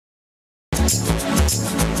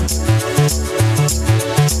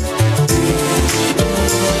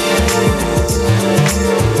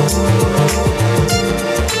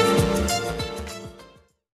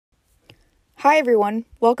everyone,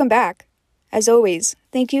 welcome back. As always,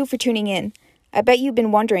 thank you for tuning in. I bet you've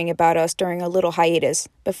been wondering about us during a little hiatus,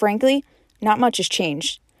 but frankly, not much has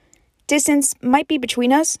changed. Distance might be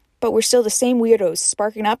between us, but we're still the same weirdos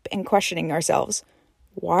sparking up and questioning ourselves.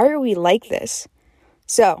 Why are we like this?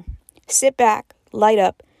 So, sit back, light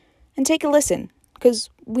up, and take a listen, because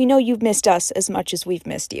we know you've missed us as much as we've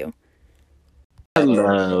missed you.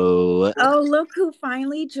 Hello. Oh, look who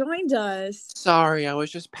finally joined us. Sorry, I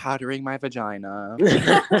was just powdering my vagina.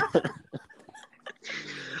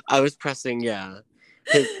 I was pressing,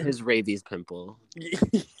 his rabies pimple.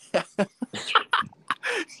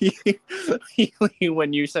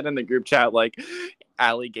 When you said in the group chat, like,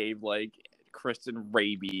 Allie gave, like, Kristen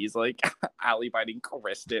rabies, like, Allie biting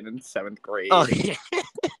Kristen in 7th grade. Oh, yeah.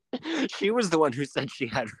 She was the one who said she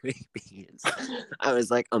had rabies. I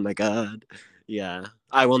was like, oh my god. Yeah,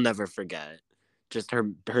 I will never forget. Just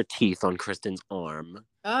her teeth on Kristen's arm.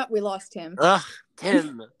 We lost Tim. Ugh,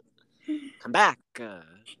 Tim. Come back.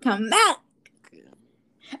 Come back.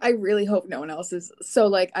 I really hope no one else is. So,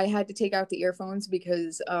 like, I had to take out the earphones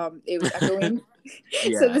because it was echoing.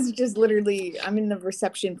 Yeah. So this is just literally, I'm in the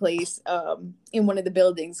reception place in one of the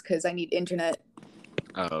buildings because I need internet.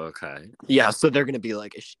 Oh, okay. Yeah, so they're going to be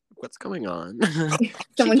like, what's going on?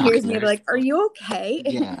 Someone hears me and be like, are you okay?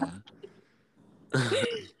 Yeah.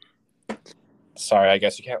 Sorry, I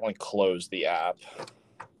guess you can't, like, close the app.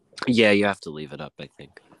 Yeah, you have to leave it up, I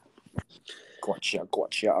think. Gotcha.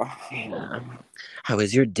 Yeah. How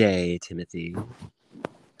was your day, Timothy?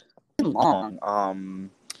 Long.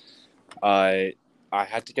 I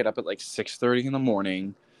had to get up at, like, 6:30 in the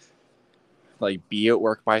morning, like, be at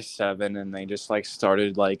work by 7, and they just, like,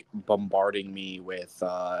 started, like, bombarding me with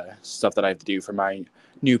stuff that I have to do for my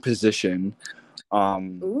new position.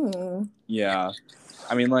 Ooh. Yeah.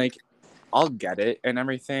 I mean, like, I'll get it and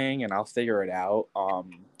everything, and I'll figure it out.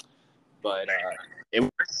 But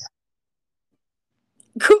it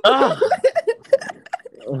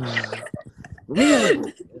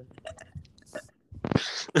Really?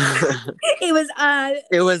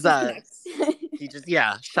 It was He just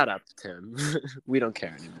shut up, Tim. We don't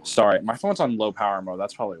care anymore. Sorry, my phone's on low power mode.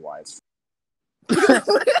 That's probably why it's.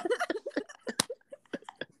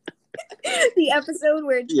 The episode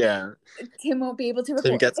where Tim won't be able to record.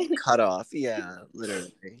 Tim gets cut off. Yeah,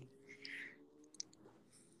 literally.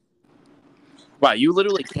 Wow, you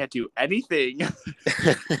literally can't do anything.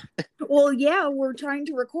 Well, yeah, we're trying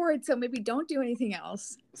to record, so maybe don't do anything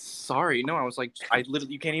else. Sorry, no, I was like,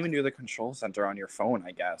 you can't even do the control center on your phone,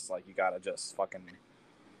 I guess. Like, you gotta just fucking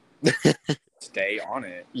stay on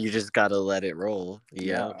it. You just gotta let it roll.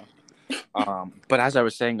 Yeah. But as I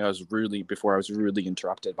was saying, I was rudely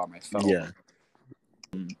interrupted by my phone. Yeah.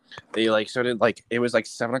 They, like, started, like, it was, like,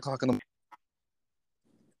 7 o'clock in the morning.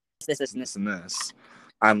 This.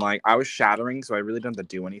 And, like, I was shattering, so I really didn't have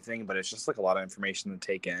to do anything, but it's just, like, a lot of information to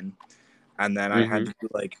take in. And then I had to do,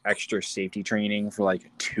 like, extra safety training for,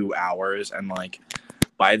 like, 2 hours. And, like,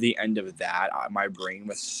 by the end of that, my brain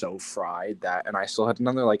was so fried and I still had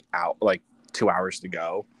another, like, 2 hours to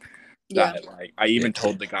go. Yeah. That, like, I even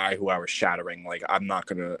told the guy who I was shattering, like, I'm not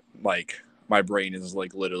gonna, like, my brain is,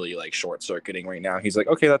 like, literally, like, short-circuiting right now. He's like,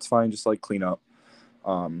 okay, that's fine. Just, like, clean up.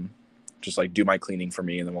 Just, like, do my cleaning for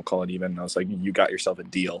me, and then we'll call it even. And I was like, you got yourself a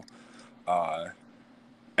deal.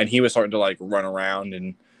 And he was starting to, like, run around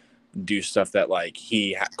and do stuff that, like,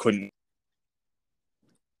 he couldn't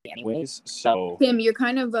anyways. So Tim, you're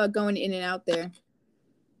kind of going in and out there.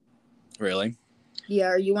 Really? Yeah,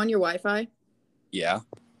 are you on your Wi-Fi? Yeah.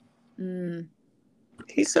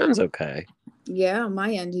 He sounds okay. Yeah, on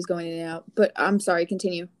my end, he's going in and out. But I'm sorry,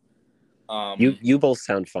 continue. You both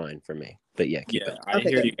sound fine for me. But yeah, keep it. I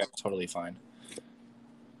hear you guys totally fine.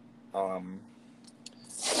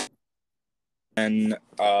 And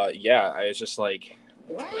I was just like,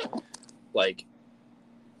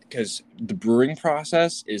 because the brewing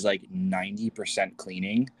process is like 90%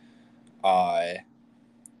 cleaning.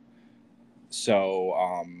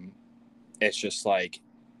 So it's just like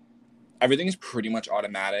everything's pretty much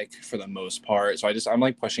automatic for the most part. So I'm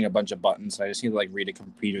like pushing a bunch of buttons. I just need to like read a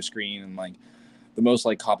computer screen, and like the most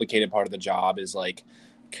like complicated part of the job is like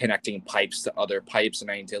connecting pipes to other pipes,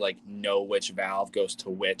 and I need to like know which valve goes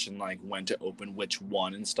to which and like when to open which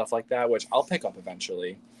one and stuff like that, which I'll pick up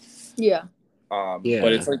eventually. Yeah. But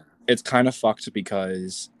it's like it's kind of fucked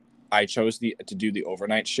because I chose to do the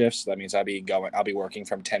overnight shifts. So that means I'll be working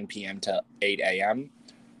from 10 p.m. to 8 a.m.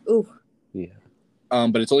 Ooh. Yeah.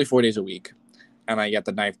 But it's only 4 days a week, and I get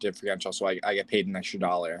the knife differential, so I get paid an extra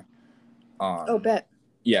 $1. Bet.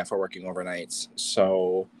 Yeah, for working overnights.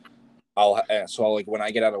 So I'll like when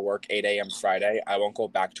I get out of work 8 a.m. Friday, I won't go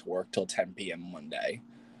back to work till 10 p.m. Monday.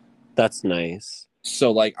 That's nice.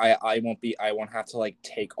 So like I won't have to like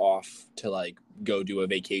take off to like go do a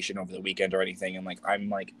vacation over the weekend or anything, and like I'm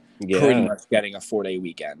like pretty much getting a 4-day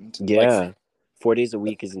weekend. Yeah. Like, 4 days a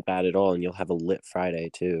week isn't bad at all, and you'll have a lit Friday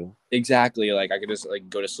too. exactly. Like I could just like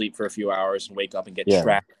go to sleep for a few hours and wake up and get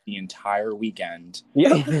trapped the entire weekend.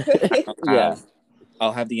 Yeah.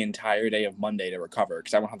 I'll have the entire day of Monday to recover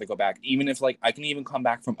because I won't have to go back. Even if like I can even come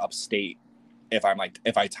back from upstate if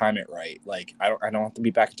I time it right. Like I don't have to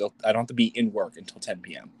be back until I don't have to be in work until 10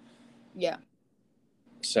 p.m. Yeah.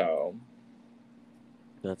 So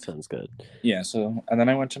that sounds good. Yeah, so and then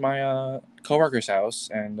I went to my coworker's house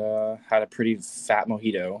and had a pretty fat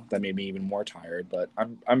mojito that made me even more tired, but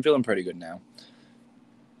I'm feeling pretty good now.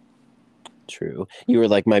 True. You were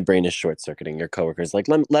like, my brain is short circuiting. Your coworkers like,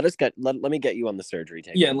 let me get you on the surgery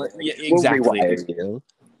table. Yeah, exactly. We'll rewire you.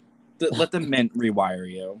 Let the mint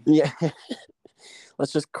rewire you. Yeah.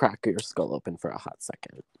 Let's just crack your skull open for a hot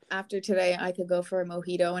second. After today, I could go for a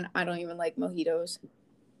mojito, and I don't even like mojitos.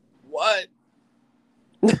 What?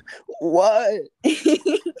 What?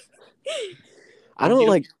 I don't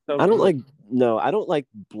like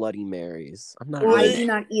Bloody Marys. I'm not. I do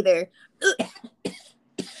not either.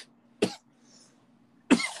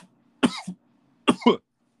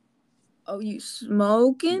 Oh, you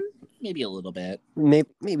smoking? Maybe a little bit.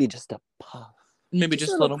 Maybe just a puff. Maybe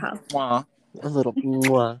just a little puff. Mwah. A little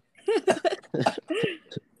mwah.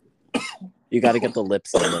 You got to get the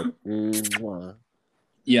lips on it. Mwah.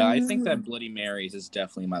 Yeah, I think that Bloody Marys is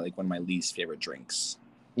definitely one of my least favorite drinks.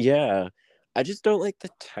 Yeah, I just don't like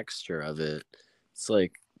the texture of it. It's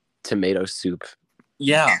like tomato soup.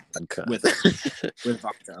 Yeah, vodka. with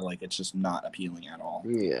vodka, like it's just not appealing at all.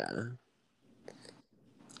 Yeah.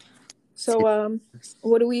 So,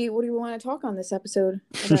 what do we want to talk on this episode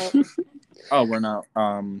about? Oh, we're not.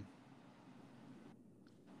 I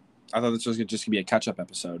thought this was just gonna be a catch-up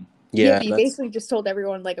episode. Yeah, you basically just told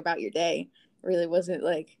everyone like about your day. It really wasn't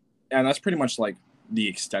like. And that's pretty much like the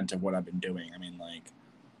extent of what I've been doing. I mean, like,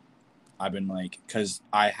 I've been like, because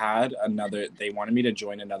I had they wanted me to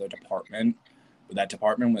join another department. But that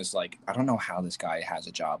department was like, I don't know how this guy has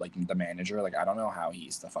a job, like the manager. Like, I don't know how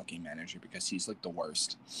he's the fucking manager because he's like the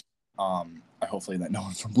worst. Hopefully that no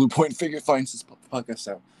one from Blue Point finds this podcast.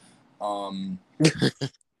 So,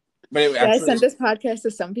 but anyway, I sent this podcast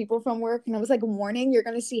to some people from work, and I was like, "Warning, you're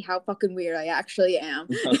gonna see how fucking weird I actually am."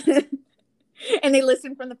 And they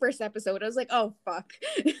listened from the first episode. I was like, "Oh fuck."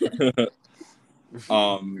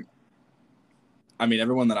 I mean,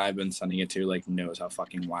 everyone that I've been sending it to like knows how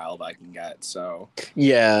fucking wild I can get. So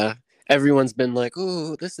yeah, everyone's been like,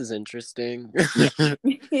 "Oh, this is interesting."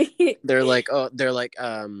 They're like,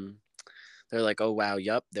 "Oh, wow,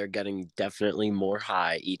 yup, they're getting definitely more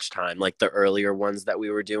high each time." Like the earlier ones that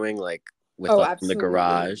we were doing, like with in the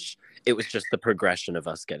garage, it was just the progression of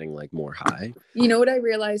us getting like more high. You know what I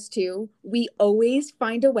realized too? We always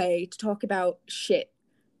find a way to talk about shit.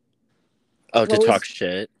 Oh, to talk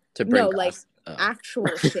shit? To bring actual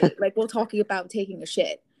shit. Like we're talking about taking a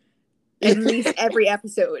shit. At least every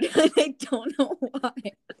episode. I don't know why.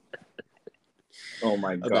 Oh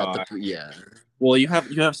my god. Well, you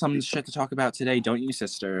have some shit to talk about today, don't you,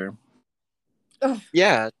 sister? Ugh.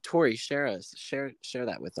 Yeah, Tori, share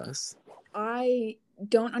that with us. I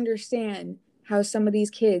don't understand how some of these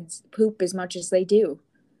kids poop as much as they do.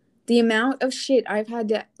 The amount of shit I've had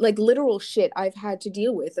to, like literal shit I've had to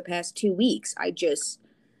deal with the past 2 weeks, I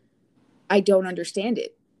don't understand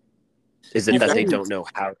it. Is it that they don't know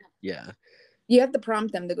how? Yeah. You have to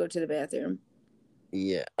prompt them to go to the bathroom.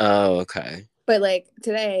 Yeah. Oh, okay. But like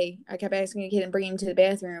today, I kept asking a kid and bringing him to the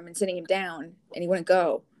bathroom and sitting him down, and he wouldn't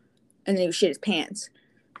go. And then he would shit his pants.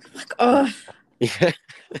 I'm like, oh.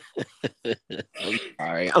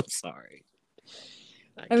 I'm sorry.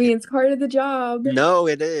 I mean, it's part of the job. No,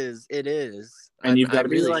 it is. And you've got to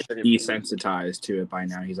be like desensitized to it by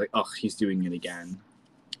now. He's like, oh, he's doing it again.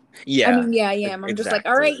 Yeah. I mean, yeah, I am. I'm just like,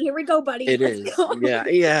 all right, here we go, buddy. Let's go.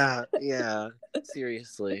 Yeah.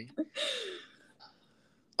 Seriously.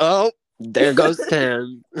 Oh, there goes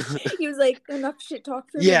Tim. He was like, enough shit talk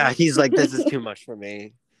for me. Yeah, he's like, this is too much for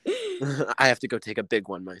me. I have to go take a big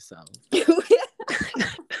one myself.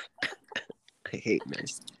 I hate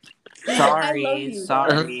this. Sorry.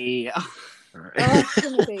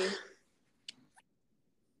 Timothy.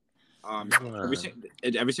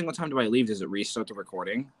 Every single time do I leave, does it restart the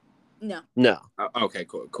recording? No. Okay,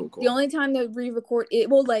 cool. The only time that re-record,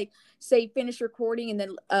 it will like say finish recording and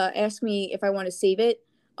then ask me if I want to save it.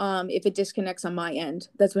 If it disconnects on my end.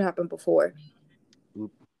 That's what happened before.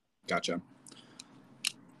 Gotcha.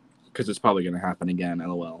 Because it's probably going to happen again,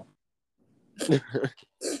 LOL.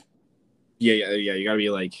 Yeah, you gotta be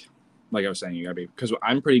like, like I was saying, you gotta be, because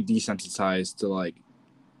I'm pretty desensitized to like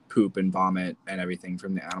poop and vomit and everything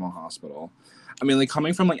from the animal hospital. I mean, like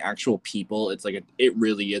coming from like actual people, it's like it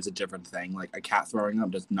really is a different thing. Like a cat throwing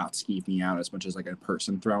up does not skeeve me out as much as like a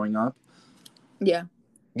person throwing up. Yeah.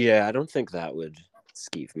 Yeah, I don't think that would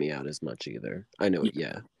skeeve me out as much either. I know it,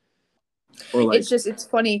 yeah. Or like, It's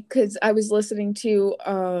funny because I was listening to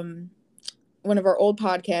one of our old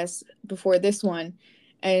podcasts before this one,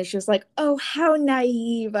 and it's just like, oh, how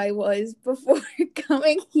naive I was before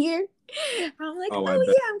coming here. I'm like, oh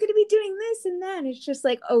yeah, I'm gonna be doing this and that. And it's just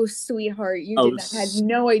like, oh, sweetheart, you had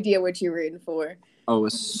no idea what you were in for. Oh,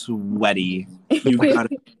 sweaty. You got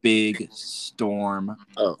a big storm.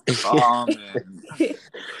 Oh,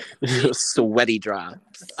 sweaty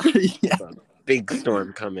drops. Yeah. Big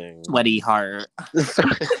storm coming. Sweaty heart.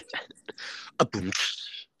 A boom.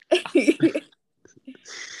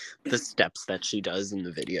 The steps that she does in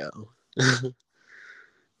the video.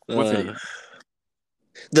 What video?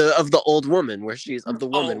 The old woman where she's like,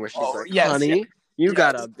 yes, honey, you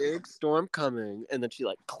got a big storm coming, and then she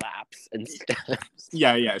like claps and steps.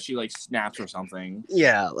 Yeah, she like snaps or something.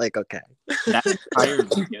 Yeah, like okay. That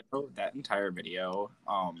entire video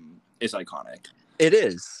is iconic. It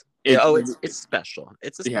is. It's special.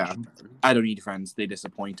 It's a special one. I don't need friends. They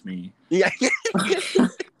disappoint me. Yeah.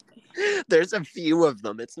 There's a few of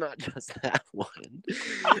them. It's not just that one.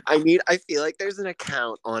 I feel like there's an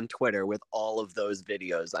account on Twitter with all of those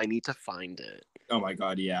videos. I need to find it. Oh my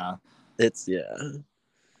god, yeah. It's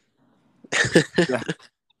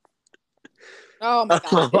Oh my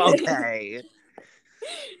god. Okay.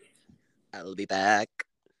 I'll be back.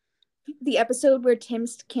 The episode where Tim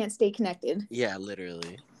can't stay connected. Yeah,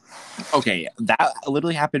 literally. Okay, that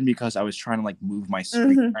literally happened because I was trying to like move my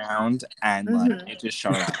screen around and like it just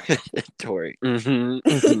shut off. Tori.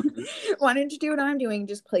 Why don't you do what I'm doing?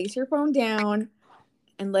 Just place your phone down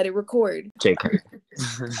and let it record. JK.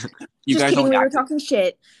 You just guys kidding, we were talking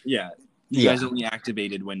shit. Yeah. You guys only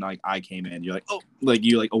activated when like I came in. You're like, oh, like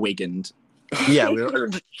you like awakened. Yeah, we were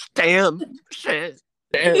damn shit.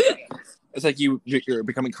 It's like you're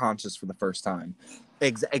becoming conscious for the first time.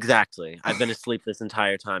 Exactly. I've been asleep this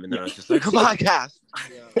entire time, and then I was just like, a podcast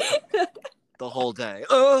the whole day.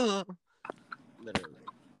 Oh, literally.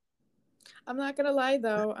 I'm not gonna lie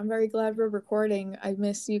though. I'm very glad we're recording. I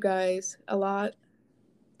miss you guys a lot.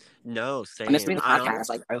 No, same. And it's been a podcast.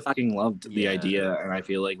 Like I fucking loved the idea, and I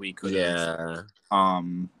feel like we could. Yeah.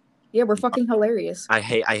 Yeah, we're fucking hilarious. I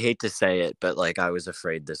hate to say it, but like I was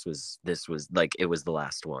afraid this was like it was the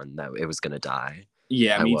last one, that it was gonna die.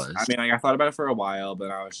 Yeah, I mean, like, I thought about it for a while,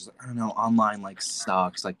 but I was just like, I don't know, online like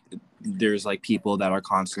sucks. Like, there's like people that are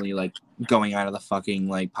constantly like going out of the fucking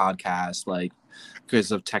like podcast, like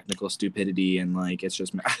because of technical stupidity, and like it's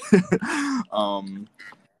just,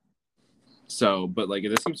 So, but like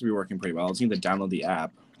this seems to be working pretty well. I just need to download the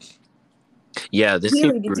app. Yeah, this.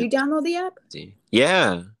 Really, did you download the app?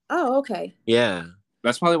 Yeah. Oh, okay. Yeah.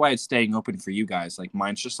 That's probably why it's staying open for you guys. Like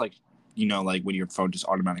mine's just like, you know, like when your phone just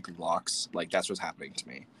automatically locks. Like that's what's happening to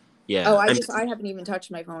me. Yeah. Oh, I haven't even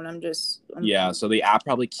touched my phone. I'm so the app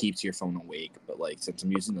probably keeps your phone awake, but like since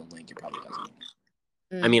I'm using the link, it probably doesn't.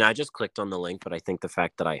 I mean, I just clicked on the link, but I think the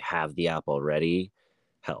fact that I have the app already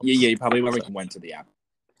helps. Yeah, you probably went to the app.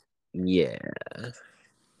 Yeah.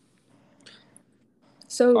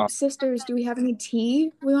 So, sisters, do we have any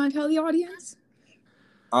tea we want to tell the audience?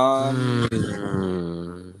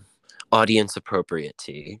 Audience appropriate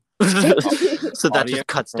tea. So that just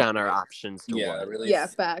cuts down our options to one. Really. Yeah,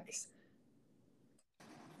 facts.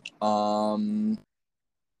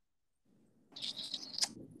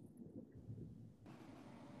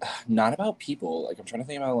 Not about people. Like I'm trying to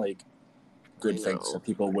think about like good things that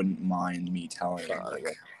people wouldn't mind me telling.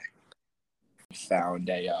 Like, found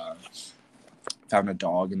a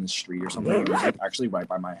dog in the street or something. It was like, actually right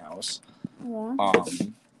by my house.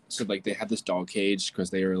 Aww. So like they had this dog cage because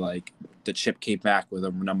they were like the chip came back with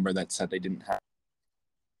a number that said they didn't have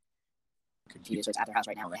computers at their house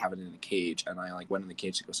right now. They have it in a cage, and I like went in the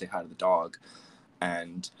cage to go say hi to the dog,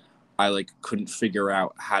 and I like couldn't figure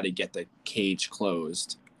out how to get the cage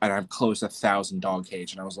closed. And I've closed 1,000 dog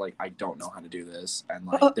cage, and I was like, I don't know how to do this. And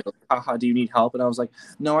like, they were like, haha, do you need help? And I was like,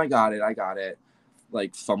 no, I got it.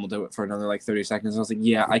 Like, fumbled it for another like 30 seconds. I was like,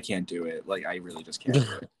 yeah, I can't do it. Like, I really just can't do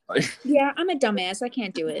it. Like, yeah, I'm a dumbass. I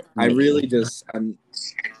can't do it. I really just,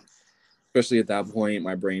 especially at that point,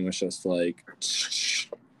 my brain was just like,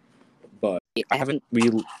 but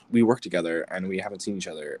we work together, and we haven't seen each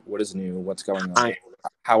other. What is new? What's going on?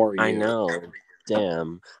 How are you? I know.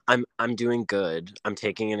 Damn. I'm doing good. I'm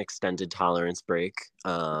taking an extended tolerance break.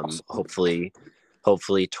 Hopefully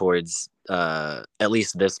hopefully towards at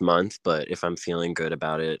least this month. But if I'm feeling good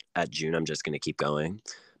about it at June, I'm just gonna keep going.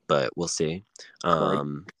 But we'll see.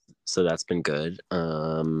 So that's been good.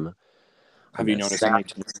 Have you noticed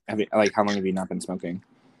any? How long have you not been smoking?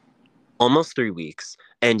 Almost 3 weeks.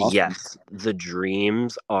 And Awesome. yes, the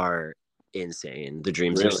dreams are insane. The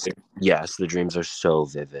dreams Really? the dreams are so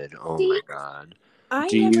vivid. Oh my god. I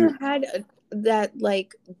Do never you- had that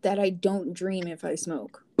I don't dream if I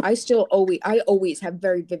smoke. I always have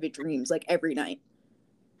very vivid dreams like every night.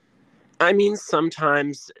 I mean,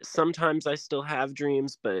 sometimes I still have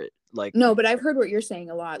dreams, but like No, but I've heard what you're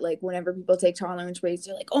saying a lot. Like whenever people take tolerance breaks,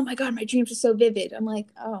 they're like, "Oh my god, my dreams are so vivid." I'm like,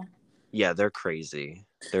 "Oh." yeah, they're crazy.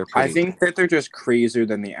 They're I pretty think that they're just crazier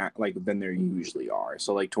than they usually are.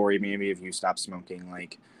 So like Tori, maybe if you stop smoking,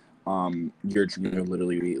 like your dreams are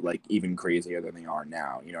literally like even crazier than they are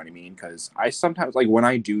now. You know what I mean? Because I sometimes like when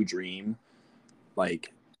I do dream,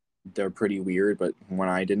 like they're pretty weird. But when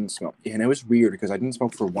I didn't smoke, and it was weird because I didn't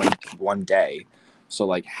smoke for one day. So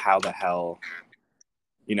like how the hell?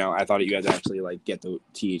 You know, I thought you had to actually like get the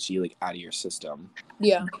THC like out of your system.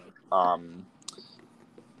 Yeah.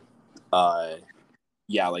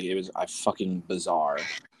 Yeah, like it was fucking bizarre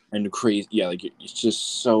and crazy. Yeah, like it's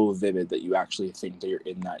just so vivid that you actually think that you're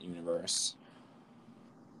in that universe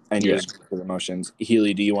and you're just with emotions.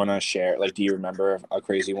 Healy, do you want to share? Like, do you remember a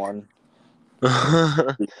crazy one? Do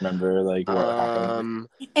you remember like what happened?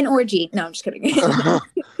 An orgy. No, I'm just kidding.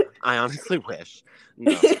 I honestly wish.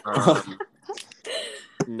 No.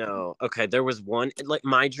 No. Okay, there was one, like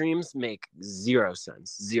my dreams make zero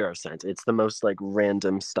sense. Zero sense. It's the most like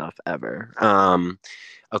random stuff ever.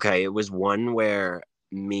 Okay, it was one where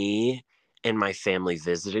me and my family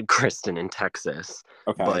visited Kristen in Texas.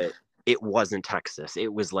 Okay. But it wasn't Texas.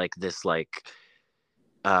 It was like this like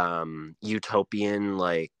utopian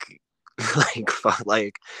like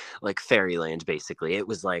like fairyland basically. It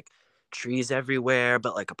was like trees everywhere,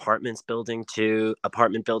 but like apartment buildings too,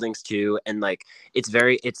 and like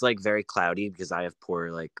it's like very cloudy because I have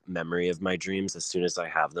poor like memory of my dreams. As soon as I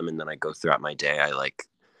have them and then I go throughout my day, I like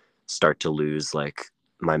start to lose like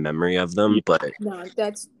my memory of them. But No, I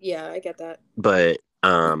get that. But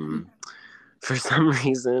for some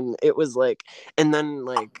reason it was like, and then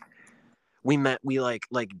like we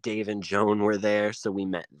like Dave and Joan were there, so we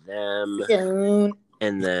met them. Joan.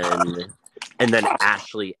 And then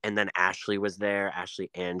Ashley was there, Ashley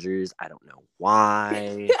Andrews. I don't know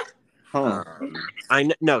why. I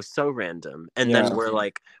know, so random. And then we're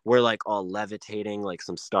like all levitating like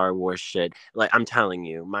some Star Wars shit. Like I'm telling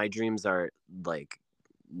you, my dreams are like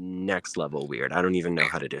next level weird. I don't even know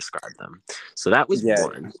how to describe them. So that was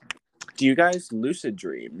one. Do you guys lucid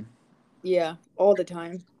dream? Yeah, all the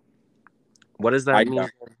time. What does that mean?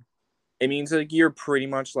 Don't. It means like you're pretty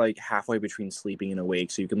much like halfway between sleeping and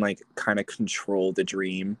awake, so you can like kind of control the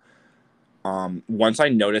dream. Once I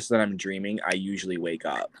notice that I'm dreaming, I usually wake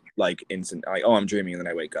up like instant, like, oh, I'm dreaming, and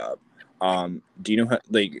then I wake up. Do you know how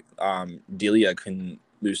like Delia can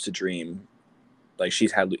lucid dream? Like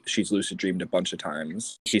she's lucid dreamed a bunch of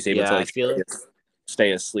times. She's able to like, I feel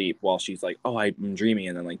stay asleep while she's like, oh, I'm dreaming,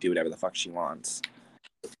 and then like do whatever the fuck she wants.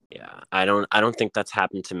 Yeah, I don't think that's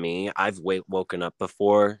happened to me. I've woken up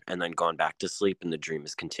before and then gone back to sleep and the dream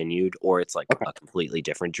has continued, or it's like a completely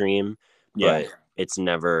different dream. But it's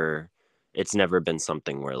never been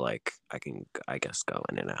something where like I can, I guess, go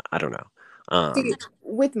in and out. I don't know. See,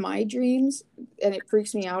 with my dreams, and it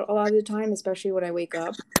freaks me out a lot of the time, especially when I wake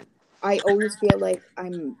up, I always feel like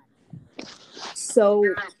I'm so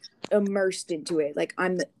immersed into it. Like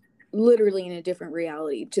I'm literally in a different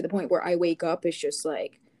reality to the point where I wake up, it's just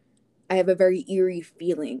like I have a very eerie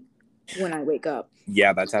feeling when I wake up.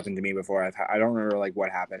 Yeah, that's happened to me before. I don't remember like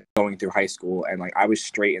what happened going through high school, and like I was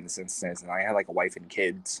straight in this instance, and I had like a wife and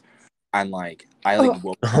kids, and like I like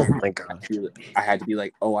woke up. Oh my god! I had to be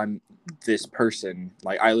like, oh, I'm this person.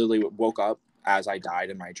 Like I literally woke up as I died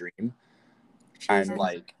in my dream, and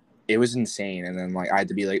like it was insane. And then like I had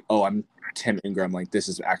to be like, oh, I'm Tim Ingram. Like this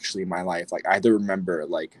is actually my life. Like I had to remember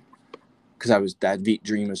like. Because that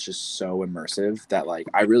dream was just so immersive that like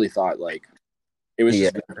I really thought like it was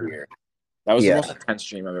just weird. That was the most intense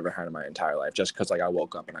dream I've ever had in my entire life. Just because like I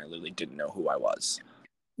woke up and I literally didn't know who I was.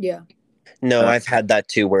 Yeah. No, I've had that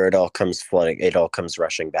too, where it all comes flooding. It all comes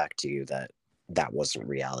rushing back to you that wasn't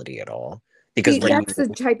reality at all. Because that's the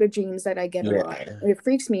type of dreams that I get a lot. It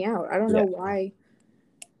freaks me out. I don't know why.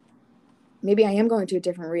 Maybe I am going to a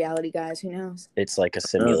different reality, guys. Who knows? It's like a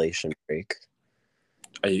simulation freak.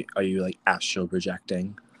 Are you like astral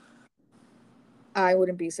projecting? I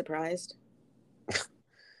wouldn't be surprised.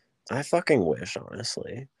 I fucking wish,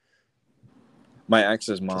 honestly. My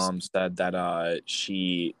ex's mom said that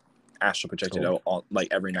she astral projected out all, like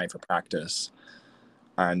every night for practice,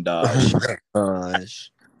 and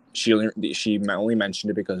Gosh. she only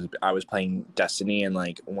mentioned it because I was playing Destiny, and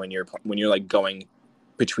like when you're like going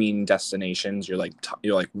between destinations, you're like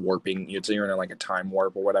warping. You're in like a time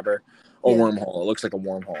warp or whatever, or wormhole. It looks like a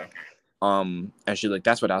wormhole. And she's like,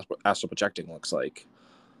 that's what astral projecting looks like.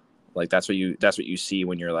 Like that's what you see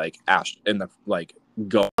when you're like in the like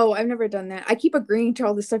go. Oh, I've never done that. I keep agreeing to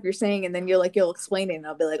all the stuff you're saying, and then you'll explain it, and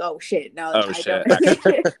I'll be like, oh shit, no, Oh I shit.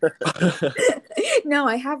 don't. No,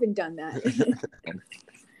 I haven't done that.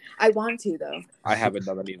 I want to though. I haven't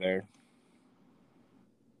done it either.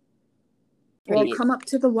 Well, come up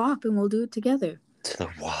to the WAP and we'll do it together. To the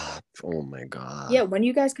WAP. Oh my god. Yeah, when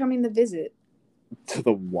you guys coming to visit? To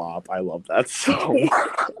the WAP. I love that so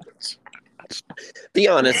much. Be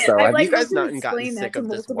honest though, have like you guys not gotten sick of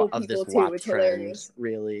this WAP trend? Hilarious.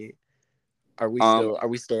 Really? Are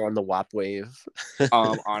we still on the WAP wave?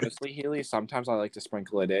 Honestly, Healy, sometimes I like to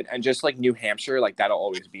sprinkle it in, and just like New Hampshire, like that'll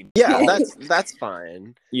always be. Yeah, that's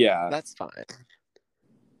fine. Yeah, that's fine.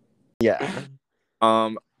 Yeah.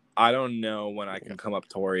 I don't know when I can come up,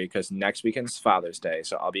 Tori, because next weekend's Father's Day,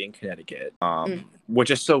 so I'll be in Connecticut.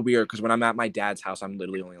 Which is so weird because when I'm at my dad's house, I'm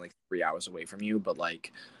literally only like 3 hours away from you, but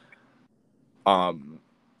like,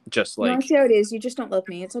 just like. No, I see how it is. You just don't love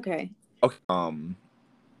me. It's okay. Okay.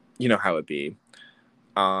 You know how it be.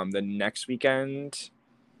 The next weekend.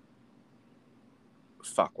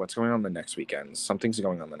 Fuck, what's going on the next weekend? Something's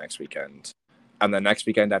going on the next weekend, and the next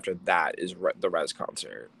weekend after that is the Res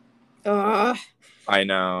concert. I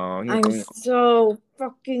know. I'm so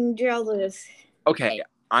fucking jealous. Okay,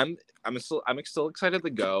 I'm still excited to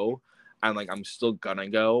go, and like I'm still gonna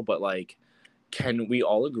go, but like, can we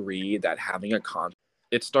all agree that having a concert,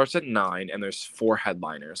 it starts at 9 and there's 4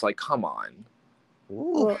 headliners? Like, come on.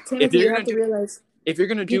 Well, Timothy, you have to realize if you're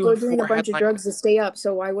gonna people are doing a bunch of drugs to stay up,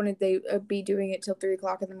 so why wouldn't they be doing it till 3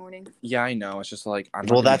 o'clock in the morning? Yeah, I know. It's just like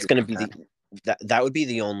that's gonna be that would be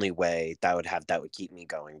the only way that would keep me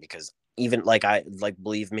going, because even like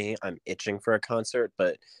believe me, I'm itching for a concert,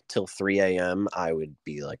 but till 3 a.m. I would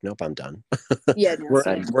be like, nope, I'm done. Yeah, no, we're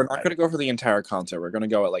not gonna go for the entire concert. We're gonna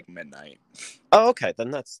go at like midnight. Oh, okay,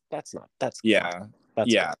 then that's yeah. That's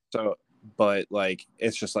yeah. So, but like,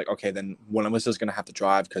 it's just like, okay, then one of us is gonna have to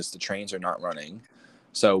drive because the trains are not running.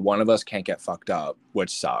 So one of us can't get fucked up, which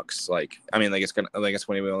sucks. Like, I mean, like it's one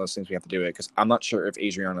of those things we have to do it because I'm not sure if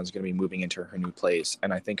Adriana is gonna be moving into her new place,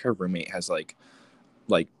 and I think her roommate has like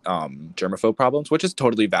germaphobe problems, which is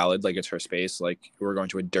totally valid. Like, it's her space. Like, we're going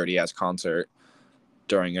to a dirty ass concert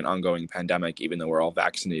during an ongoing pandemic, even though we're all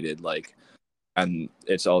vaccinated, like, and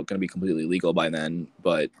it's all going to be completely legal by then.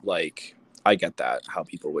 But like, I get that, how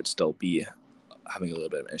people would still be having a little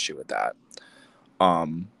bit of an issue with that.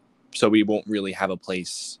 So we won't really have a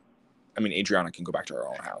place. I mean, Adriana can go back to her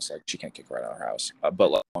own house. Like, she can't kick her out of her house.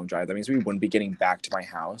 But like, long drive, that means we wouldn't be getting back to my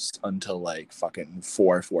house until like fucking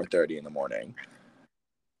 4:30 in the morning.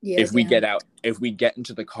 Yeah, if we get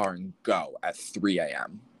into the car and go at 3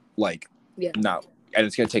 a.m., like, no, and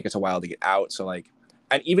it's gonna take us a while to get out. So like,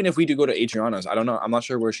 and even if we do go to Adriana's, I don't know, I'm not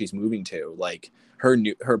sure where she's moving to. Like, her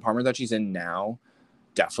apartment that she's in now,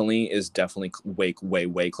 definitely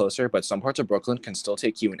way closer. But some parts of Brooklyn can still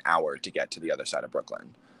take you an hour to get to the other side of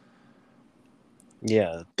Brooklyn.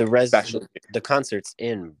 Yeah, the concert's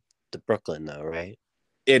in the Brooklyn though, right?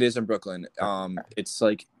 It is in Brooklyn. It's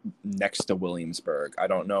like next to Williamsburg. I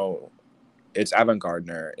don't know. It's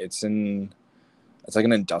Avant-Gardner. It's like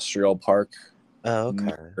an industrial park. Oh,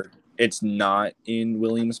 okay. It's not in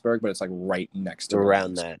Williamsburg, but it's like right next to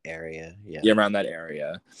around that area. Yeah, around that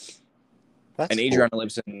area. And Adriana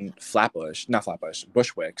lives in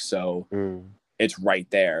Bushwick. So it's right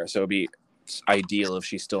there. So it'd be ideal if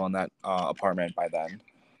she's still in that apartment by then.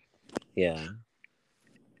 Yeah.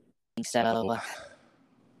 So.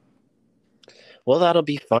 Well, that'll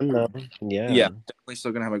be fun though. Yeah. Yeah, definitely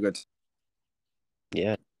still gonna have a good time.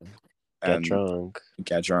 Yeah.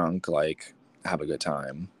 Get drunk, like, have a good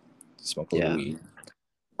time. Smoke a little weed.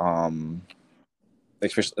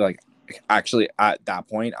 Especially like, actually at that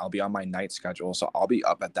point I'll be on my night schedule, so I'll be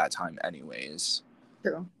up at that time anyways.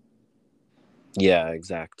 True. Yeah,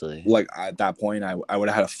 exactly. Like, at that point I would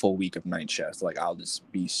have had a full week of night shift. Like, I'll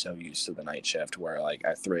just be so used to the night shift where like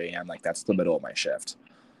at 3 a.m. like that's the middle of my shift.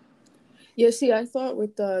 Yeah, see, I thought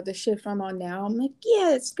with the shift I'm on now, I'm like,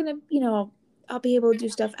 yeah, it's gonna, I'll be able to do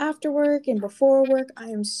stuff after work and before work. I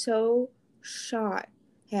am so shot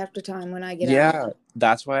half the time when I get out. Yeah,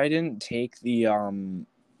 that's why I didn't take the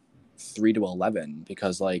 3 to 11,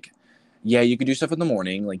 because like, yeah, you could do stuff in the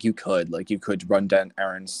morning. Like, you could run down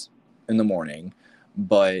errands in the morning,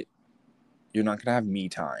 but you're not gonna have me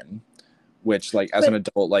time. which like as an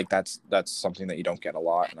adult, like that's something that you don't get a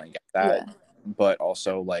lot, and I get that. Yeah. But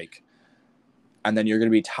also like, and then you're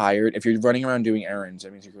gonna be tired if you're running around doing errands.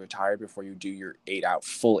 That means you're gonna be tired before you do your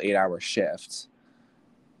full 8-hour shifts.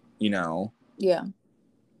 You know. Yeah.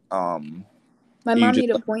 My you mom just, made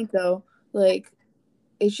a point though, like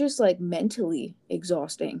it's just like mentally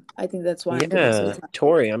exhausting. I think that's why I'm getting so tired.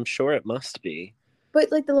 Tori, I'm sure it must be.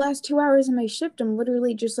 But like the last 2 hours of my shift, I'm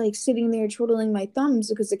literally just like sitting there twiddling my thumbs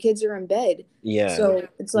because the kids are in bed. Yeah. So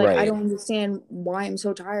it's like I right. don't understand why I'm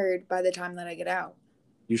so tired by the time that I get out.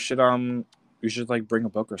 You should like bring a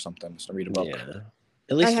book or something to read a book. Yeah.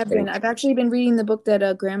 At least I have been. I've actually been reading the book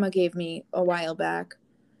that Grandma gave me a while back.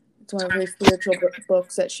 It's one of her spiritual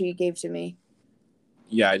books that she gave to me.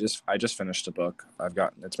 Yeah, I just finished a book.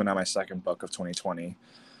 It's been on my second book of 2020.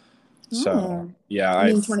 So yeah, I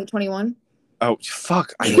mean 2021. Oh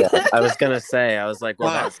fuck! I was gonna say. I was like,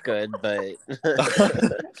 well, that's good, but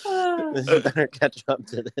better catch up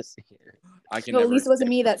to this year. At least it wasn't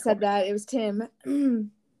me that said that. It was Tim. Yeah.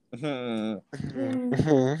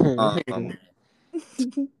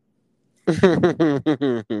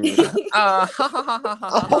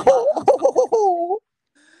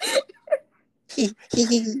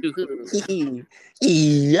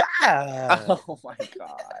 Oh my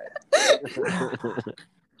god.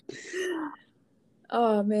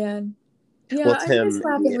 Oh man. Yeah, Well, I Tim, miss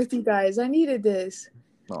laughing with you guys. I needed this.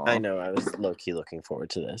 Aww. I know. I was low key looking forward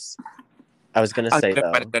to this. I was gonna say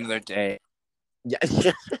though. At the end of the day.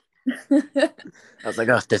 Yeah. I was like,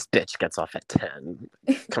 oh, this bitch gets off at 10.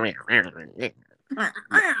 Come here.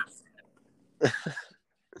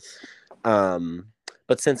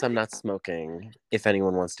 But since I'm not smoking, if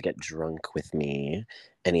anyone wants to get drunk with me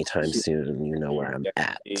anytime soon, you know where I'm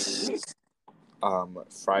at.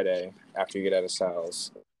 Friday after you get out of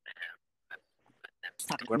Sal's.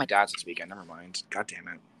 Where my dad's this weekend? Never mind. God damn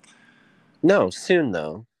it. No, soon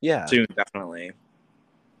though. Yeah. Soon, definitely.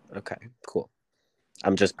 Okay, cool.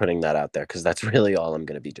 I'm just putting that out there because that's really all I'm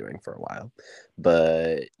going to be doing for a while.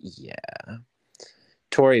 But yeah.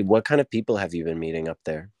 Tori, what kind of people have you been meeting up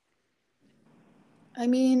there? I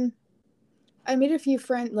mean, I made a few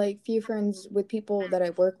friends with people that I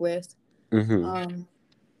work with. Mm-hmm.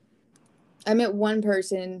 I met one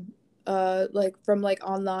person, from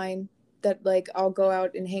online that I'll go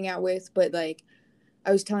out and hang out with, but I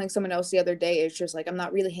was telling someone else the other day, it's just I'm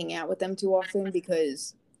not really hanging out with them too often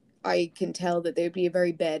because I can tell that they'd be a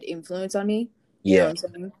very bad influence on me. You know what I'm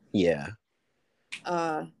saying? Yeah.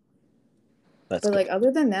 But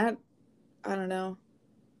other than that, I don't know.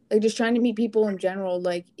 Just trying to meet people in general,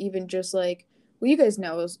 even just well, you guys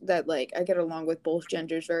know that I get along with both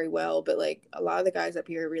genders very well, but a lot of the guys up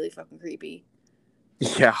here are really fucking creepy.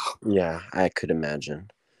 Yeah. Yeah, I could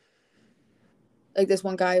imagine. This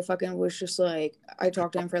one guy fucking was just I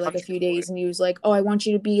talked to him for a few days and he was like, oh, I want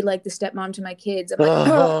you to be the stepmom to my kids. I'm like,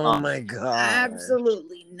 oh my god.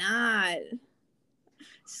 Absolutely not.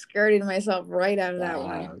 Skirted myself right out of that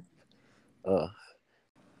one. Ugh.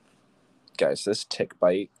 Guys, this tick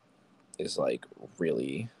bite is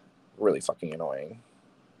really, really fucking annoying.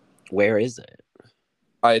 Where is it?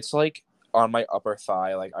 It's on my upper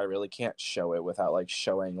thigh. I really can't show it without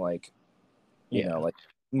showing you know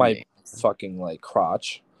my fucking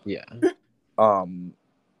crotch. Yeah.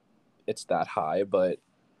 It's that high, but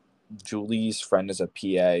Julie's friend is a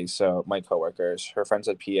PA, so my coworkers, her friend's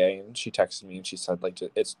a PA, and she texted me and she said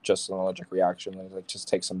it's just an allergic reaction. Just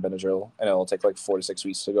take some Benadryl and it'll take 4 to 6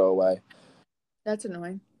 weeks to go away. That's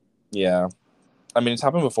annoying. Yeah, I mean it's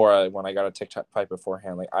happened before when I got a tick bite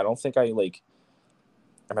beforehand. I don't think I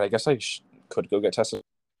I guess I could go get tested.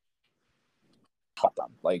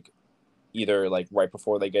 Either right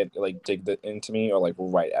before they get dig into me or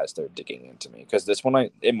right as they're digging into me, because this one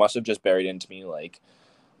it must have just buried into me I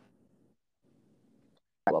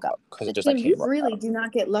woke up because it just Tim, you came really out. do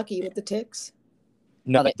not get lucky with the ticks.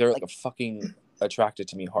 No, they're fucking attracted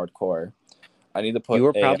to me hardcore. I need to put. You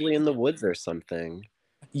were probably in the woods or something.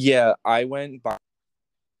 Yeah, I went by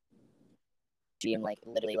and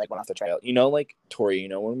literally went off the trail. Tori,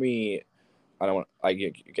 when I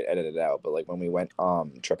get edited out, but when we went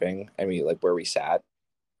tripping and we where we sat.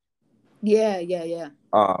 Yeah.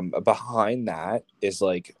 Behind that is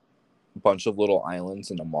a bunch of little islands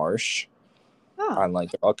in a marsh. Oh. And they're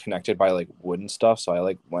all connected by wood and stuff. So I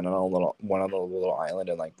went on the little island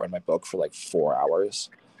and read my book for 4 hours.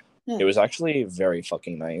 Yeah. It was actually very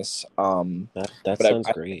fucking nice. That sounds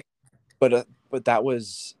great. But that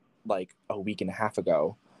was a week and a half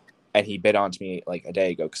ago, and he bit onto me a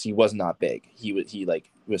day ago because he was not big. He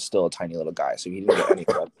was still a tiny little guy, so he didn't get any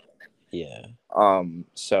blood. Yeah.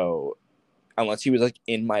 So unless he was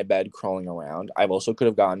in my bed crawling around, I also could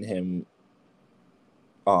have gotten him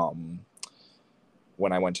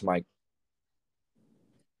when I went to my, I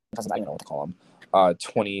don't know what to call him,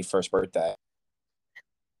 21st birthday.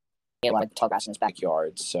 He had a lot of tall grass in his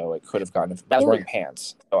backyard, so it could have gotten. But I was wearing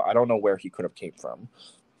pants, so I don't know where he could have came from.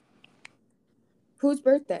 Whose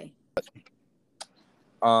birthday?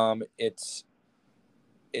 It's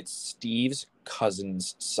Steve's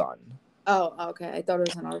cousin's son. Oh, okay. I thought it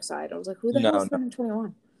was on our side. I was like, who the hell is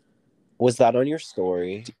 21? Was that on your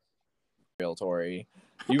story? Real Tori.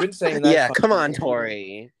 You've been saying that. Yeah, come on,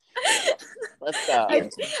 Tori. Let's go.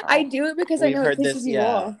 I do it because I know it pisses you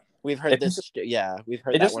off. We've heard this. Yeah, we've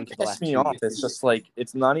heard that one for the last 2 me off. It's just like,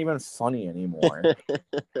 it's not even funny anymore.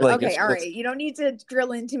 Like, okay, all right. You don't need to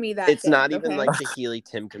drill into me that. It's not even like the Healy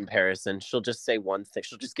Tim comparison. She'll just say one thing.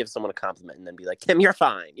 She'll just give someone a compliment and then be like, Tim, you're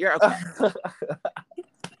fine. You're okay.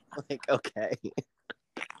 Like, okay.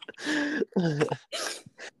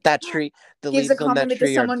 That tree. The gives a compliment that tree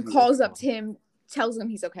to someone, calls up Tim, tells him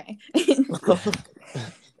he's okay.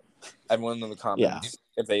 Everyone in the comments,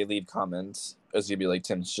 if they leave comments, is gonna be like,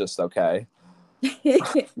 Tim's just okay.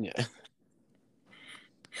 Yeah.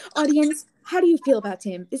 Audience, how do you feel about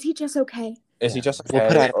Tim? Is he just okay? Is he just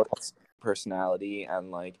okay? Or personality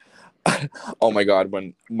and like, oh my god,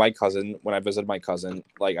 when I visited my cousin,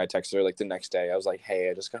 like I texted her like the next day. I was like, hey,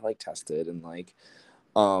 I just got like tested and like,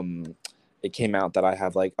 it came out that I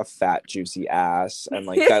have like a fat juicy ass and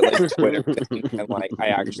like that like Twitter thing, and like I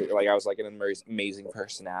actually like I was like an amazing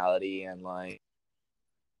personality and like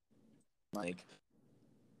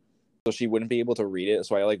so she wouldn't be able to read it,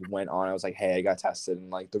 so I like went on. I was like, hey, I got tested and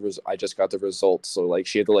like I just got the results, so like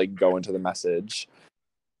she had to like go into the message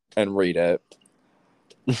and read it.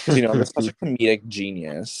 You know, I'm such a comedic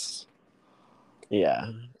genius. Yeah.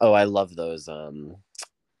 Oh, I love those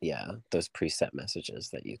yeah, those preset messages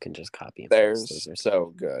that you can just copy. They're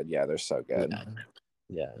so good. Yeah, they're so good.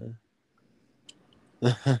 Yeah.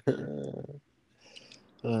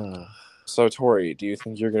 So, Tori, do you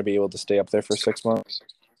think you're going to be able to stay up there for 6 months?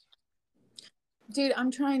 Dude, I'm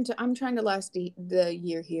trying to last the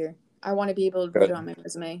year here. I want to be able to put it on my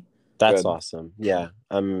resume. That's awesome. Yeah.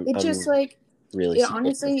 I'm just like really. Yeah,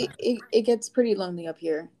 honestly, it gets pretty lonely up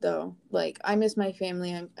here, though. Like, I miss my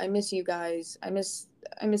family. I miss you guys. I miss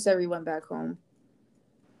everyone back home.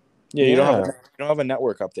 Yeah, you don't have a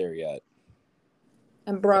network up there yet.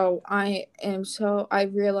 And bro, I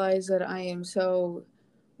realize that I am so,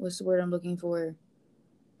 what's the word I'm looking for?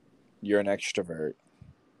 You're an extrovert.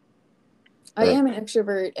 I am an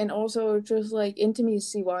extrovert, and also just like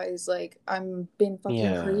intimacy wise, like I'm been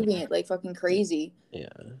fucking craving it like fucking crazy. Yeah.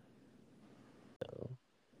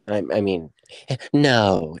 I mean,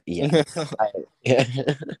 no, yeah,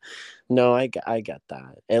 no, I get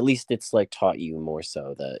that. At least it's like taught you more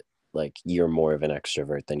so that like you're more of an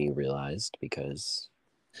extrovert than you realized because.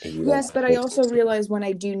 Yes, but I also realize when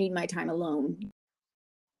I do need my time alone,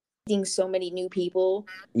 meeting so many new people.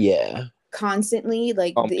 Yeah. Constantly,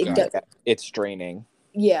 like it's draining.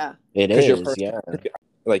 Yeah, it is.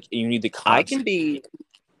 Like you need the. I can be.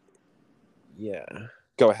 Yeah.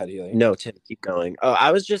 Go ahead, Healy. No, Tim, keep going. Oh,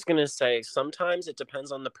 I was just gonna say sometimes it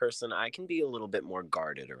depends on the person. I can be a little bit more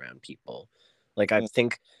guarded around people. Like I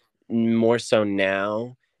think more so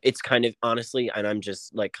now. It's kind of honestly, and I'm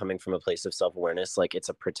just like coming from a place of self-awareness. Like it's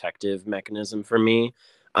a protective mechanism for me.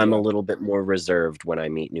 I'm a little bit more reserved when I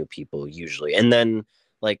meet new people usually, and then.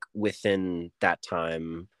 Like within that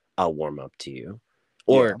time, I'll warm up to you,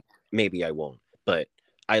 or maybe I won't. But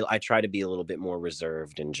I try to be a little bit more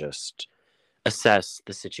reserved and just assess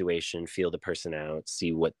the situation, feel the person out,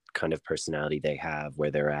 see what kind of personality they have,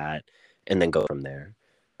 where they're at, and then go from there.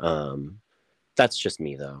 That's just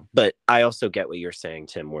me though. But I also get what you're saying,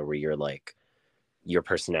 Tim, where you're like, your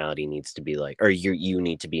personality needs to be like, or you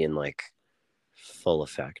need to be in like full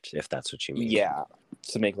effect, if that's what you mean. Yeah.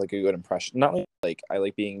 To make like a good impression. Not like I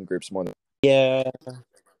like being in groups more than. Yeah.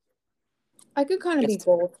 I could kind of be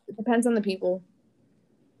both. It depends on the people.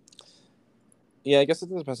 Yeah, I guess it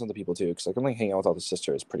depends on the people too, because I can like hang out with all the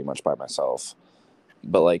sisters pretty much by myself.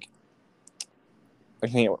 But like, I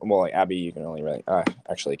can hang out, well, like Abby, you can only really.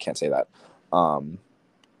 Actually, can't say that.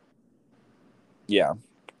 Yeah,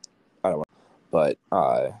 I don't know, but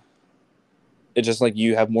it's just like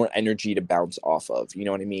you have more energy to bounce off of. You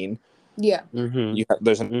know what I mean? Yeah. Mm-hmm.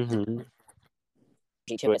 There's an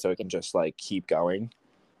to it, so it can just like keep going,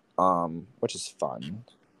 which is fun.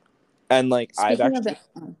 And like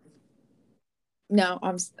No,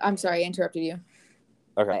 I'm sorry, I interrupted you.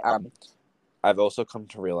 Okay. I've also come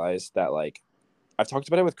to realize that like I've talked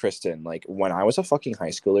about it with Kristen. Like when I was a fucking high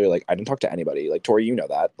schooler, like I didn't talk to anybody. Like Tori, you know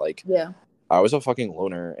that. Like yeah, I was a fucking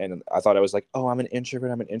loner, and I thought I was like, oh, I'm an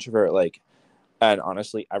introvert. Like And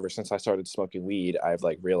honestly, ever since I started smoking weed, I've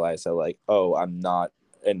like realized that like, oh, I'm not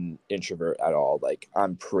an introvert at all. Like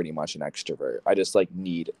I'm pretty much an extrovert. I just like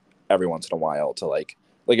need every once in a while to like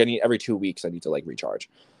I need every 2 weeks I need to like recharge.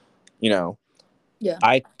 You know? Yeah.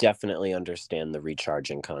 I definitely understand the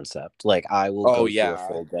recharging concept. Like I will go through a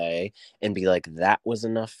full day and be like, that was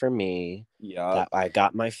enough for me. Yeah. That I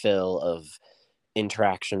got my fill of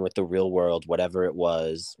interaction with the real world, whatever it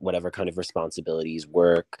was, whatever kind of responsibilities,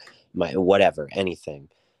 work, my whatever, anything.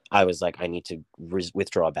 I was like, I need to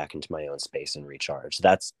withdraw back into my own space and recharge.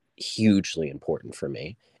 That's hugely important for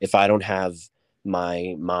me. If I don't have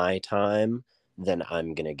my time, then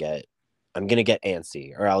I'm gonna get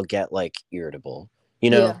antsy, or I'll get like irritable. You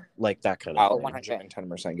know, like that kind of I'll thing.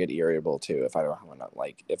 110% get irritable too if I don't have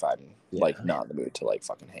like if I'm like not in the mood to like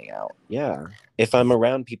fucking hang out. Yeah, if I'm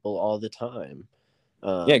around people all the time.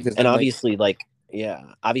 And obviously,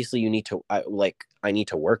 obviously you need to, I need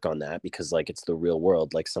to work on that because like it's the real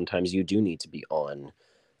world. Like sometimes you do need to be on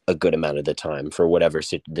a good amount of the time for whatever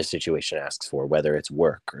the situation asks for, whether it's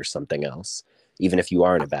work or something else. Even if you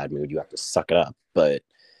are in a bad mood, you have to suck it up. But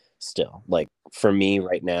still, like for me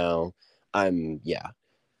right now, and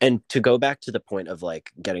to go back to the point of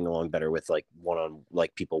like getting along better with like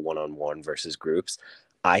people one-on-one versus groups,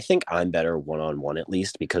 I think I'm better one-on-one at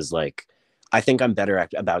least because like I think I'm better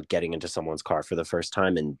about getting into someone's car for the first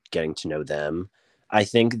time and getting to know them, I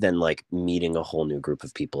think, than like meeting a whole new group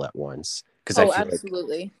of people at once. Because I feel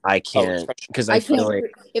absolutely. Like I can't, because I feel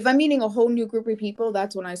like if I'm meeting a whole new group of people,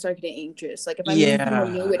 that's when I start getting anxious. Like if I'm meeting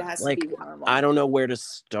someone new, it has to be one-on-one. I don't know where to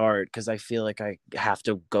start because I feel like I have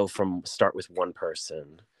to start with one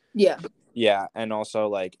person. Yeah, and also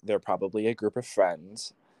like they're probably a group of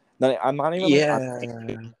friends. I'm not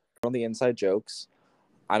even on the inside jokes.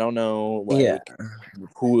 I don't know like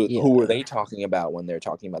who are they talking about when they're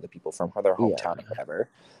talking about the people from their hometown or whatever.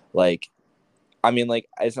 Like, I mean, like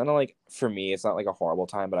it's not like for me, it's not like a horrible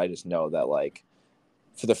time, but I just know that like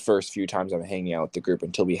for the first few times I'm hanging out with the group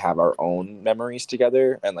until we have our own memories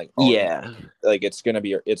together and like like it's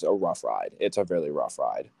a rough ride. It's a really rough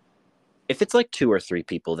ride. If it's like 2 or 3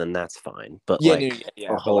 people, then that's fine. But a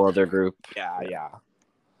whole other group,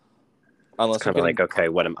 unless it's kind of like okay,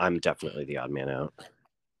 I'm definitely the odd man out.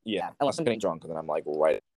 Yeah, unless I'm getting drunk, and then I'm like,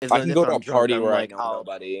 right. I can go to a party where I know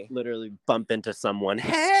nobody. Literally bump into someone.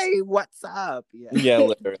 Hey, what's up? Yeah,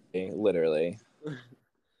 literally.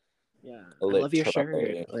 Yeah, I love your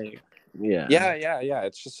shirt. Like, yeah.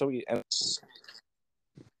 It's just so easy. And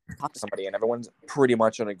talk to somebody, and everyone's pretty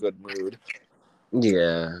much in a good mood.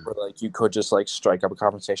 Yeah. Or like you could just like strike up a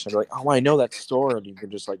conversation and be like, oh, I know that store, and you can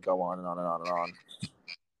just like go on and on and on and on.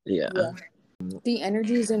 Yeah. The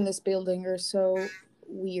energies in this building are so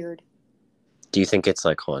weird. Do you think it's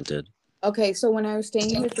like haunted? Okay, so when I was staying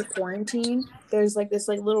here for quarantine, there's like this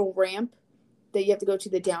like little ramp that you have to go to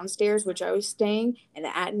the downstairs, which I was staying, and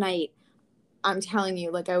at night, I'm telling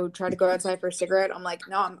you, like I would try to go outside for a cigarette. I'm like,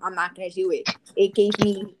 no, I'm not gonna do it.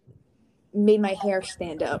 It made my hair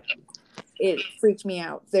stand up. It freaked me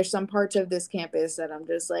out. There's some parts of this campus that I'm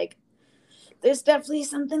just like, there's definitely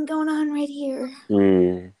something going on right here.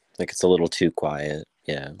 Like it's a little too quiet.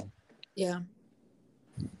 Yeah.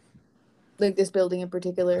 Like this building in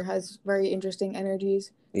particular has very interesting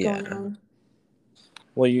energies going on.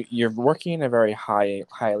 Well, you're working in a very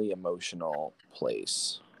highly emotional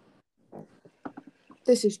place.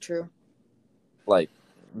 This is true. Like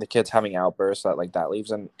the kids having outbursts that leaves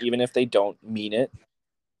them, even if they don't mean it,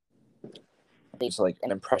 it's like an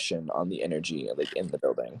impression on the energy like in the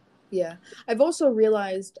building. Yeah, I've also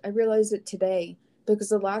realized it today because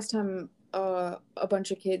the last time a bunch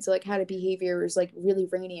of kids like had a behavior was like really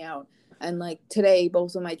rainy out. And, like, today,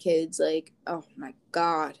 both of my kids, like, oh, my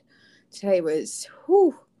God. Today was,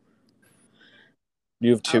 whew.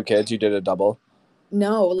 You have 2 kids? You did a double?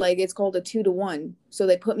 No, like, it's called a 2-to-1. So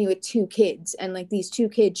they put me with 2 kids. And, like, these 2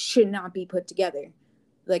 kids should not be put together.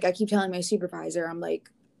 Like, I keep telling my supervisor, I'm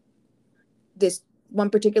like, this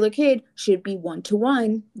one particular kid should be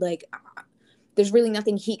 1-to-1. Like, there's really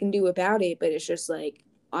nothing he can do about it. But it's just, like,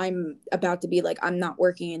 I'm about to be, like, I'm not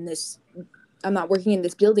working in this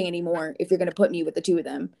building anymore if you're going to put me with the 2 of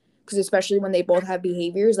them. Because especially when they both have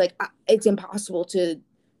behaviors, like, it's impossible to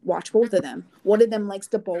watch both of them. One of them likes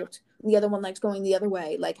to bolt. The other one likes going the other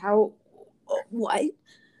way. Like, how? What?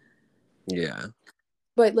 Yeah.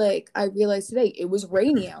 But, like, I realized today, it was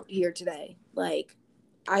rainy out here today. Like,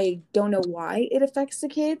 I don't know why it affects the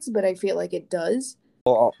kids, but I feel like it does.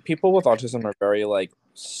 Well, people with autism are very, like,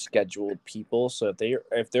 scheduled people. So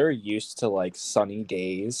if they're used to, like, sunny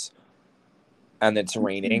days and it's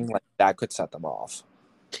raining, like that could set them off.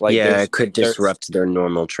 Like it could disrupt their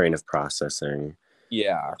normal train of processing.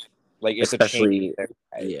 Yeah. Like, it's especially a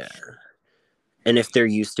change. Yeah. And if they're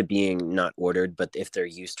used to being not ordered, but if they're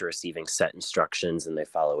used to receiving set instructions and they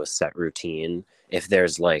follow a set routine, if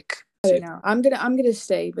there's like, I don't know. I'm gonna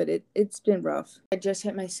stay, but it's been rough. I just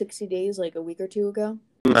hit my 60 days like a week or two ago.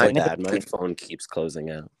 my bad, my phone keeps closing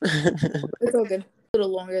out. It's all good. A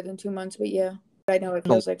little longer than 2 months, but yeah. I know it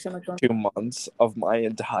feels like so much longer. 2 months of my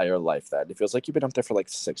entire life. That it feels like you've been up there for like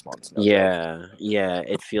 6 months now. Yeah,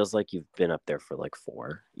 it feels like you've been up there for like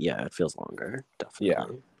 4. Yeah, it feels longer, definitely. Yeah.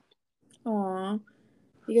 Aw,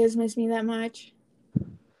 you guys miss me that much?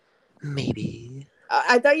 Maybe.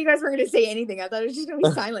 I thought you guys weren't gonna say anything. I thought it was just gonna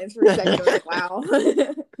be silence for a second. I was like, wow.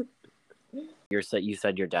 You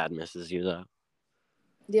said your dad misses you though.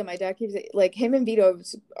 Yeah, my dad keeps like him and Vito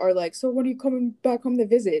are like, so when are you coming back home to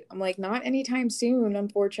visit? I'm like, not anytime soon,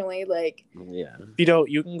 unfortunately. Like, yeah, Vito,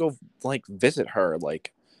 you can go like visit her,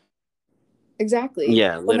 like. Exactly.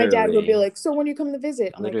 Yeah, but my dad would be literally. like, so when you come to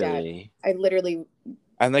visit? I'm like, Dad, I literally.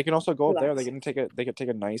 And they can also go up there. Relax. They could take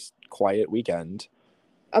a nice quiet weekend.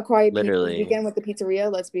 A quiet Literally. weekend with the pizzeria.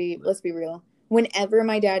 Let's be real. Whenever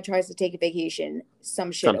my dad tries to take a vacation,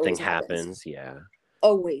 something happens. Yeah.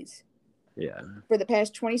 Always. Yeah. For the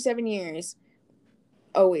past 27 years,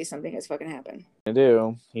 always something has fucking happened. I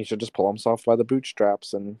do. He should just pull himself by the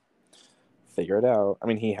bootstraps and figure it out. I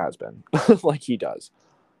mean, he has been. Like, he does.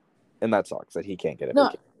 And that sucks that he can't get it.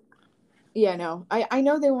 No. Yeah, no. I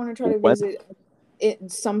know they want to try to visit at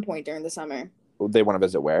some point during the summer. They want to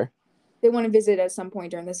visit where? They want to visit at some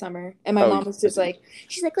point during the summer. And my mom was just like,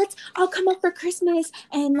 she's like, I'll come up for Christmas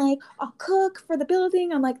and like, I'll cook for the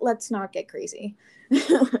building. I'm like, let's not get crazy.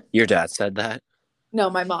 Your dad said that?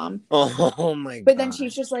 No, my mom. Oh my god. But then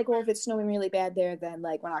she's just like, well, if it's snowing really bad there, then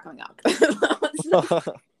like, we're not coming up.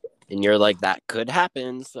 And you're like, that could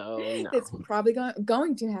happen, so no. It's probably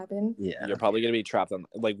going to happen. Yeah. You're probably going to be trapped on,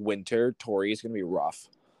 like, winter. Tori is going to be rough.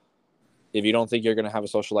 If you don't think you're going to have a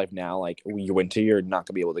social life now, like, winter, you're not going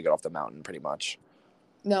to be able to get off the mountain, pretty much.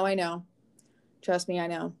 No, I know. Trust me, I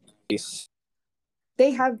know.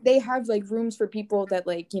 They have like rooms for people that,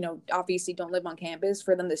 like, you know, obviously don't live on campus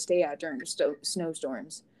for them to stay at during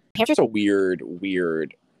snowstorms. Hampshire's a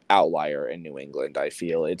weird outlier in New England, I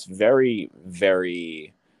feel. It's very,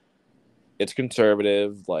 very... It's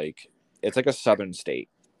conservative. Like, it's like a southern state.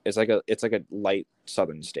 It's like a light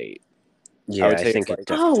southern state. Yeah, I think it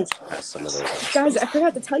definitely has some of those. Guys, I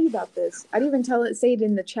forgot to tell you about this. I didn't even say it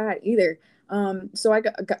in the chat either. So I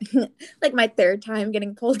got like my third time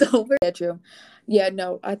getting pulled over. Yeah, true. Yeah,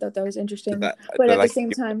 no, I thought that was interesting. But at the same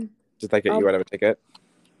time, did that get you out of a ticket?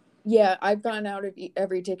 Yeah, I've gotten out of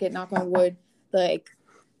every ticket, knock on wood, like,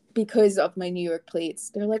 because of my New York plates.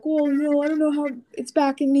 They're like, well, no, I don't know how it's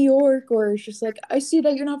back in New York. Or it's just like, I see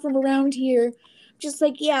that you're not from around here. Just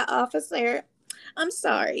like, yeah, officer, I'm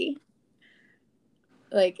sorry.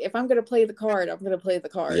 Like, if I'm going to play the card, I'm going to play the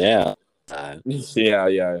card. Yeah.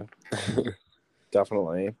 Yeah.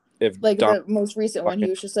 Definitely. If like the most recent one, he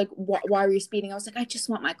was just like, why are you speeding? I was like, I just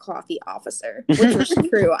want my coffee, officer. Which was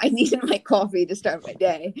true. I needed my coffee to start my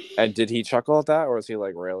day. And did he chuckle at that, or was he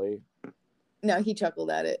like, really? No, he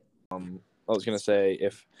chuckled at it. I was going to say,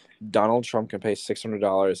 if Donald Trump can pay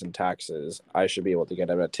 $600 in taxes, I should be able to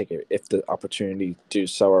get him a ticket if the opportunity to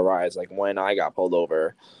so arise. Like, when I got pulled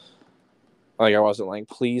over, like, I wasn't like,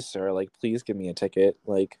 please, sir, like, please give me a ticket.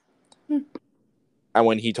 Like, and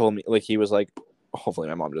when he told me, like, he was like, hopefully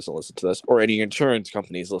my mom doesn't listen to this, or any insurance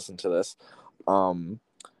companies listen to this.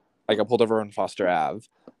 I got pulled over on Foster Ave,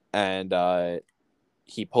 and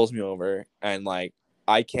he pulls me over, and like,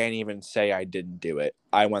 I can't even say I didn't do it.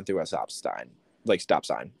 I went through a stop sign.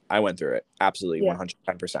 I went through it. Absolutely,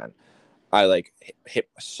 110%. I like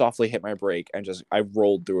softly hit my brake and just I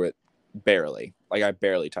rolled through it barely. Like, I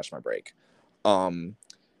barely touched my brake. And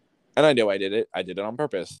I know I did it. I did it on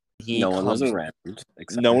purpose. No one was around.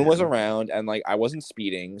 No one was around, and like, I wasn't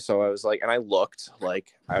speeding, so I was like, and I looked,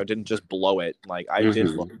 like, I didn't just blow it. Like, I did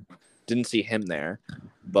look, didn't see him there,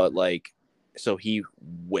 but like, so he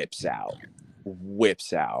whips out,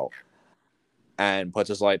 and puts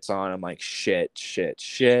his lights on. I'm like, shit.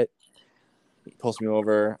 He pulls me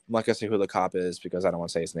over. I'm not gonna say who the cop is because I don't want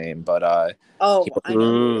to say his name, but I know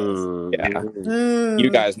who it is.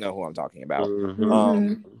 You guys know who I'm talking about.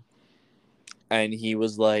 And he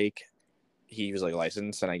was like,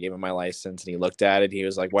 license, and I gave him my license, and he looked at it. He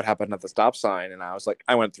was like, what happened at the stop sign? And I was like,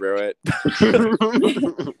 I went through it.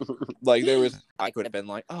 Like, I could have been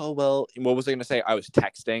like, oh, well, what was I going to say? I was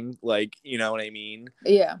texting, like, you know what I mean?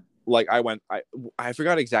 Yeah. Like, I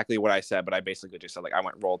forgot exactly what I said, but I basically just said, like, I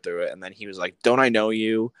rolled through it. And then he was like, don't I know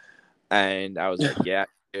you? And I was like, yeah,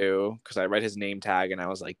 I do. Because I read his name tag, and I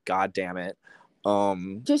was like, God damn it.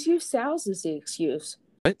 Just use Sal's as the excuse.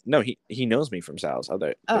 What? No, he knows me from Sal's. Oh,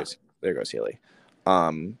 there goes Healy.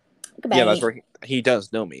 Goodbye. Yeah, that's where he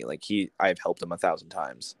does know me. Like I've helped him 1,000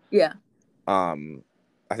 times. Yeah.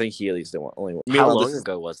 I think Healy's the only one. How long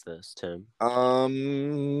ago was this, Tim?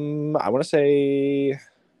 I want to say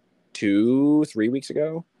 2-3 weeks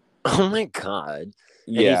ago. Oh my god.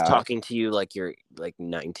 Yeah. And he's talking to you like you're like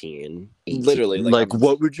 19, 18. Literally, like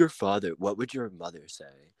what would your mother say?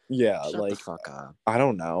 Yeah, Shut like the fuck up. I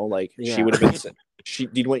don't know. Like Yeah. she would have been. Do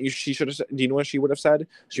you know what she would have said?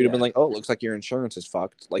 She would have been like, "Oh, it looks like your insurance is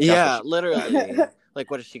fucked." Like yeah, literally.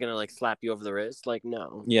 Like, what is she gonna like slap you over the wrist? Like,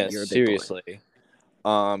 no. Yeah, you're a big seriously. boy.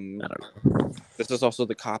 I don't know. This is also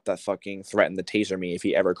the cop that fucking threatened to taser me if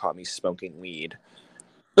he ever caught me smoking weed.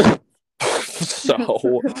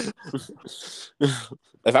 So,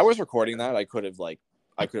 if I was recording that, I could have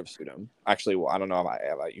sued him. Actually, well, I don't know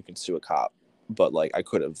if you can sue a cop, but like I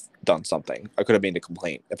could have done something. I could have made a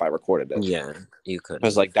complaint if I recorded it. Yeah, you could.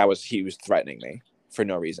 Because like he was threatening me for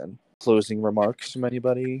no reason. Closing remarks from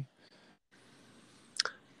anybody?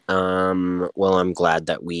 Well, I'm glad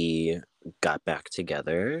that we got back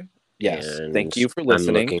together. Yes, thank you for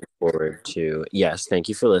listening. I'm looking forward to thank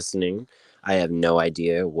you for listening. I have no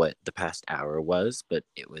idea what the past hour was, but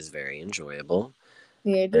it was very enjoyable.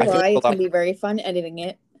 Yeah, it can be very fun editing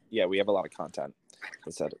it. Yeah, we have a lot of content.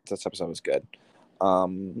 This episode was good.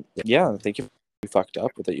 Yeah, thank you. You fucked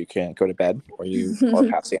up that you can't go to bed or you are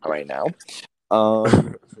passing out right now.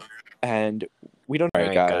 And we don't know, all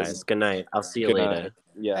right, guys. Good night. I'll see you later.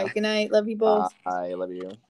 Yeah. All right, good night. Love you both. I love you.